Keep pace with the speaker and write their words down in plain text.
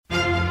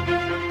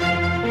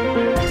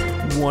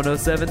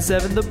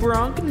1077 The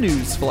Bronc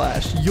News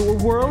Flash, your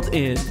world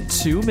in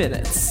 2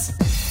 minutes.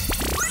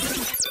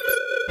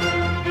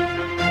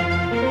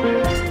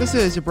 This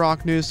is your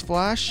Bronc News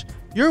Flash,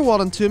 your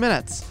world in 2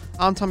 minutes.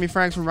 I'm Tommy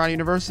Franks from Ryan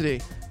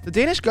University. The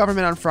Danish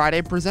government on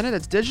Friday presented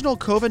its digital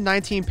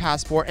COVID-19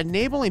 passport,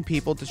 enabling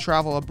people to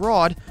travel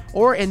abroad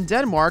or in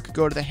Denmark,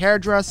 go to the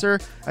hairdresser,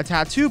 a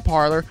tattoo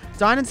parlor,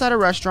 dine inside a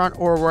restaurant,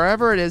 or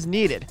wherever it is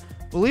needed.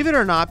 Believe it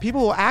or not,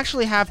 people will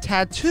actually have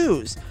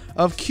tattoos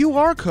of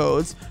QR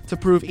codes to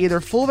prove either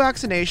full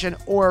vaccination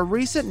or a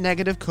recent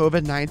negative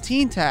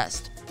COVID-19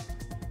 test.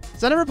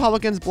 Senate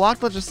Republicans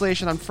blocked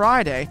legislation on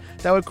Friday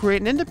that would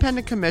create an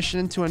independent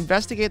commission to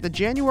investigate the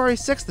January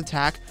 6th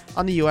attack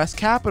on the U.S.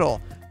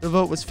 Capitol. The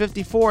vote was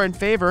 54 in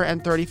favor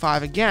and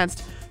 35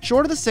 against,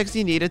 short of the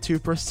 60 needed to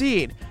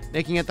proceed,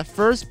 making it the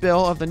first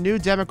bill of the new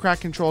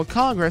Democrat-controlled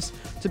Congress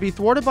to be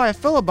thwarted by a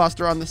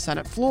filibuster on the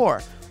Senate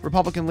floor.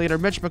 Republican leader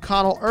Mitch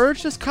McConnell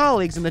urged his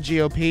colleagues in the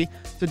GOP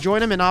to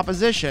join him in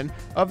opposition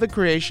of the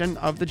creation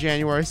of the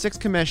January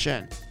 6th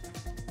Commission.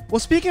 Well,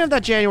 speaking of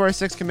that January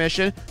 6th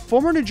Commission,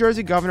 former New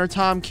Jersey Governor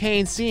Tom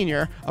Kean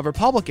Sr., a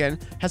Republican,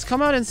 has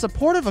come out in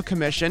support of a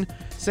commission,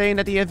 saying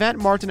that the event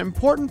marked an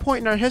important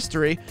point in our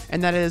history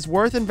and that it is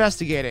worth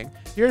investigating.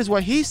 Here's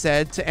what he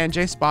said to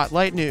NJ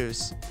Spotlight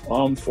News.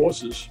 Armed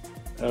forces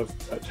have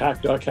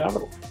attacked our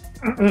capital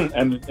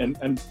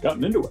and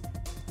gotten into it.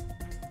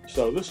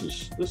 So this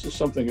is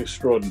something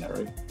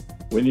extraordinary.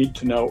 We need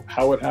to know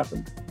how it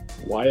happened,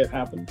 why it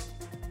happened,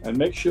 and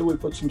make sure we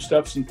put some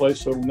steps in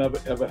place so it'll never,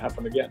 ever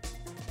happen again.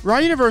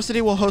 Ryan University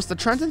will host the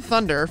Trenton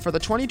Thunder for the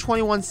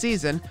 2021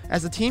 season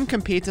as the team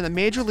competes in the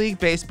Major League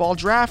Baseball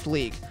Draft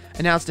League.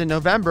 Announced in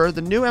November,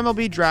 the new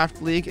MLB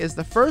Draft League is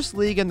the first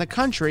league in the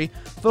country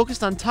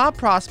focused on top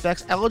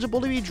prospects eligible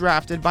to be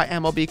drafted by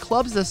MLB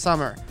clubs this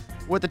summer.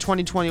 With the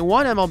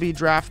 2021 MLB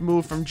Draft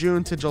moved from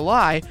June to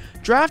July,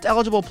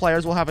 draft-eligible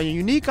players will have a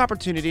unique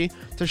opportunity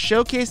to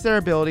showcase their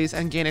abilities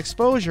and gain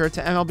exposure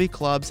to MLB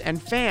clubs and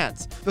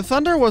fans. The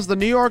Thunder was the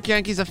New York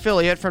Yankees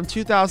affiliate from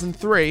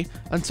 2003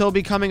 until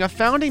becoming a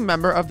founding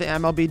member of the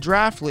MLB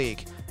Draft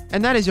League.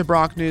 And that is your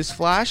Bronc News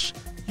Flash,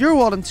 your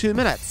world in 2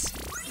 minutes.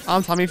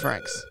 I'm Tommy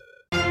Franks.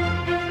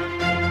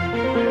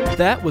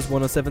 That was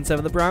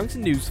 1077 The Bronx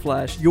News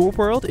Flash, your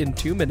world in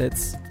 2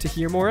 minutes. To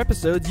hear more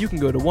episodes, you can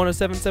go to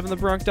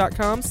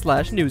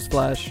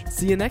 1077thebronx.com/newsflash.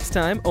 See you next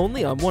time,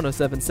 only on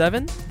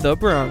 1077 The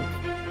Bronx.